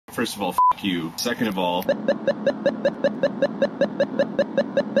First of all, f you. Second of all, it's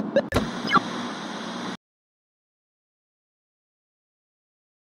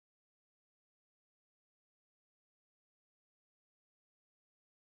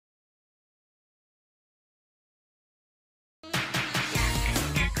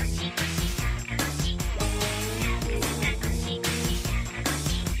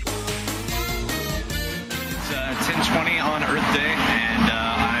 10:20 on Earth Day, and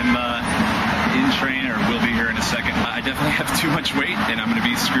I'm in train, or will be here in a second. I definitely have too much weight, and I'm going to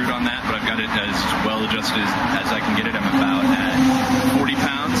be screwed on that, but I've got it as well adjusted as I can get it. I'm about at 40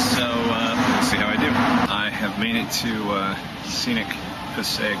 pounds, so we'll see how I do. I have made it to scenic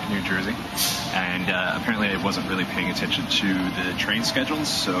Passaic, New Jersey, and apparently I wasn't really paying attention to the train schedules,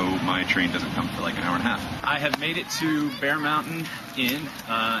 so my train doesn't come for like an hour and a half. I have made it to Bear Mountain Inn,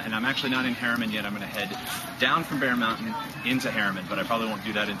 and I'm actually not in Harriman yet. I'm going to head down from Bear Mountain into Harriman, but I probably won't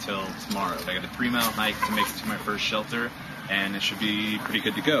do that until tomorrow. I got a 3-mile hike to make it to my first shelter, and it should be pretty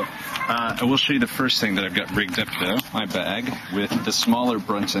good to go. I will show you the first thing that I've got rigged up though, my bag with the smaller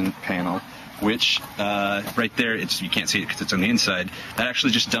Brunson panel, which right there, you can't see it because it's on the inside. That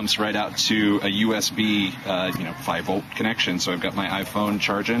actually just dumps right out to a USB, 5-volt connection. So I've got my iPhone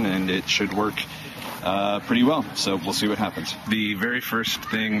charging, and it should work pretty well. So we'll see what happens. The very first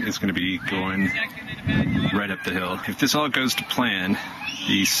thing is going to be going right up the hill. If this all goes to plan,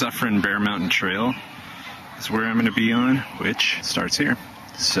 the Suffern Bear Mountain Trail is where I'm going to be on, which starts here.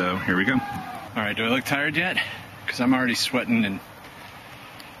 So here we go. All right, do I look tired yet? Because I'm already sweating and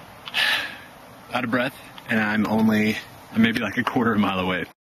out of breath, and I'm maybe like a quarter of a mile away.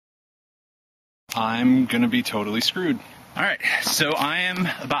 I'm gonna be totally screwed. All right, so I am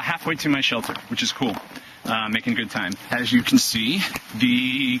about halfway to my shelter, which is cool. Making good time. As you can see,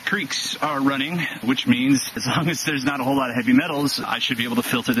 the creeks are running, which means as long as there's not a whole lot of heavy metals, I should be able to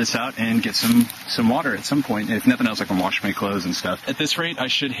filter this out and get some water at some point. If nothing else, I can wash my clothes and stuff. At this rate, I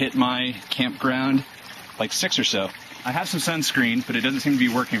should hit my campground like 6 or so. I have some sunscreen, but it doesn't seem to be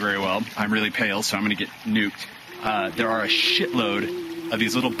working very well. I'm really pale, so I'm going to get nuked. There are a shitload of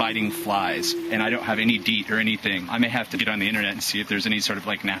these little biting flies, and I don't have any DEET or anything. I may have to get on the internet and see if there's any sort of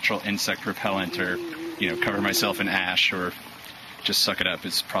like natural insect repellent, or, cover myself in ash, or just suck it up.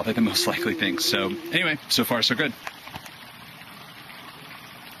 It's probably the most likely thing. So anyway, so far so good.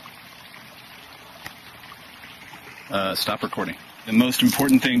 Stop recording. The most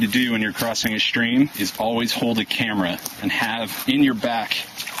important thing to do when you're crossing a stream is always hold a camera and have in your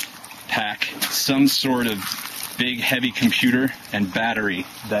backpack some sort of big heavy computer and battery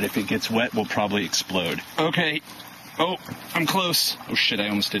that if it gets wet will probably explode. Okay. Oh, I'm close. Oh shit, I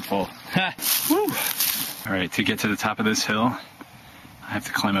almost did fall. Ha! Woo! All right, to get to the top of this hill, I have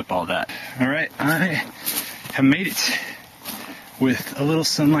to climb up all that. All right, I have made it with a little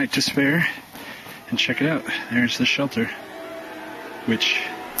sunlight to spare. And check it out, there's the shelter, which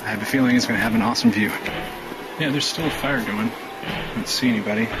I have a feeling is going to have an awesome view. Yeah, there's still a fire going. I don't see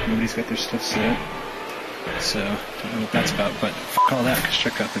anybody. Nobody's got their stuff set up. So, don't know what that's about, but f*** all that, because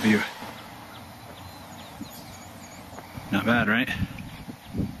check out the view. Not bad, right?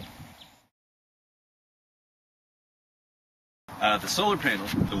 The solar panel,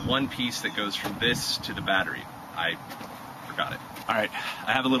 the one piece that goes from this to the battery, I forgot it. Alright,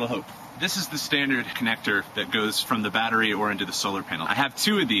 I have a little hope. This is the standard connector that goes from the battery or into the solar panel. I have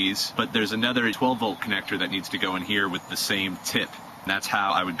 2 of these, but there's another 12-volt connector that needs to go in here with the same tip. That's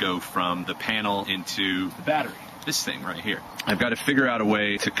how I would go from the panel into the battery. This thing right here. I've got to figure out a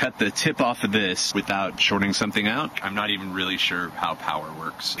way to cut the tip off of this without shorting something out. I'm not even really sure how power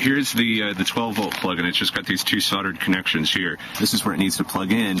works. Here's the 12-volt plug, and it's just got these 2 soldered connections here. This is where it needs to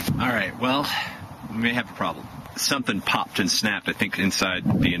plug in. All right, well, we may have a problem. Something popped and snapped, I think, inside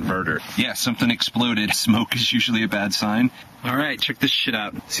the inverter. Yeah, something exploded. Smoke is usually a bad sign. All right, check this shit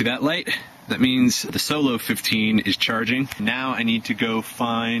out. See that light? That means the Solo 15 is charging. Now I need to go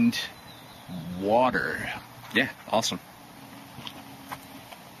find water. Yeah, awesome.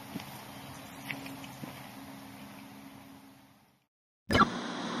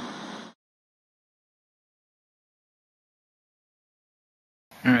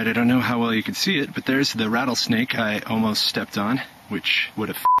 All right, I don't know how well you can see it, but there's the rattlesnake I almost stepped on, which would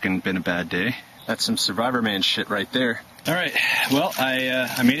have f***ing been a bad day. That's some Survivor Man shit right there. All right, well,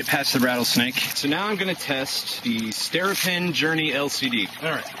 I made it past the rattlesnake. So now I'm going to test the Sterapin Journey LCD. All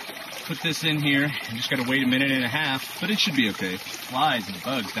right, put this in here. I just got to wait a minute and a half, but it should be okay. Flies and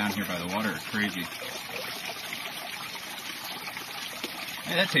bugs down here by the water are crazy.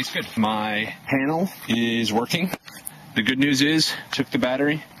 Hey, that tastes good. My panel is working. The good news is, took the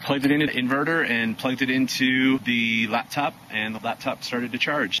battery, plugged it into the inverter and plugged it into the laptop, and the laptop started to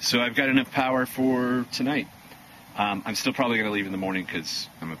charge. So I've got enough power for tonight. I'm still probably going to leave in the morning because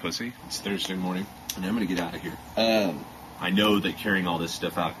I'm a pussy. It's Thursday morning, and I'm going to get out of here. I know that carrying all this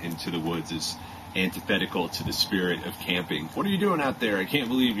stuff out into the woods is antithetical to the spirit of camping. What are you doing out there? I can't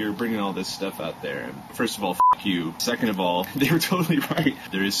believe you're bringing all this stuff out there. First of all, f*** you. Second of all, they were totally right.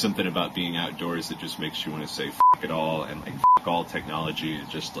 There is something about being outdoors that just makes you want to say f*** it all and like f*** all technology and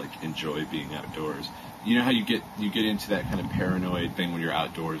just like enjoy being outdoors. You know how you get into that kind of paranoid thing when you're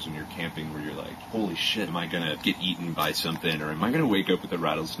outdoors and you're camping where you're like, holy shit, am I gonna get eaten by something, or am I gonna wake up with a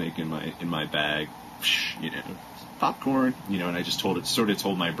rattlesnake in my bag? You know, popcorn, you know, and I just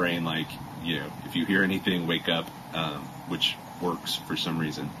told my brain, like, you know, if you hear anything, wake up, which works for some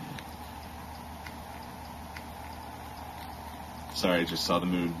reason. Sorry, I just saw the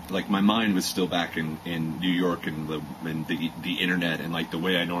moon. Like, my mind was still back in New York and the internet and like the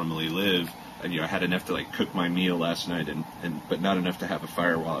way I normally live. And, you know, I had enough to like cook my meal last night but not enough to have a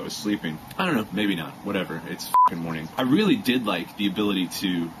fire while I was sleeping. I don't know, maybe not, whatever, it's fucking morning. I really did like the ability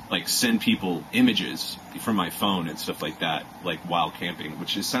to like send people images from my phone and stuff like that, like while camping,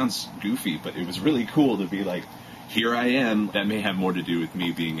 which just sounds goofy, but it was really cool to be like, here I am. That may have more to do with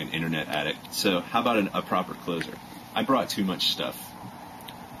me being an internet addict. So how about a proper closer? I brought too much stuff.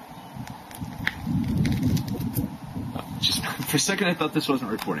 Oh, just for a second I thought this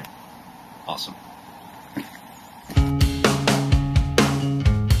wasn't recording. Awesome.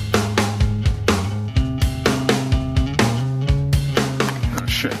 Oh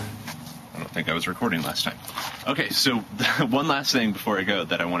shit. I don't think I was recording last time. Okay, so one last thing before I go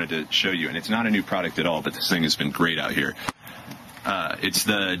that I wanted to show you, and it's not a new product at all, but this thing has been great out here. It's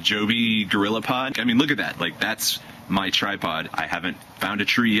the Joby Gorilla Pod. I mean, look at that. Like, that's my tripod. I haven't found a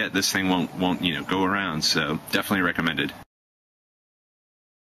tree yet. This thing won't, you know, go around, so definitely recommended.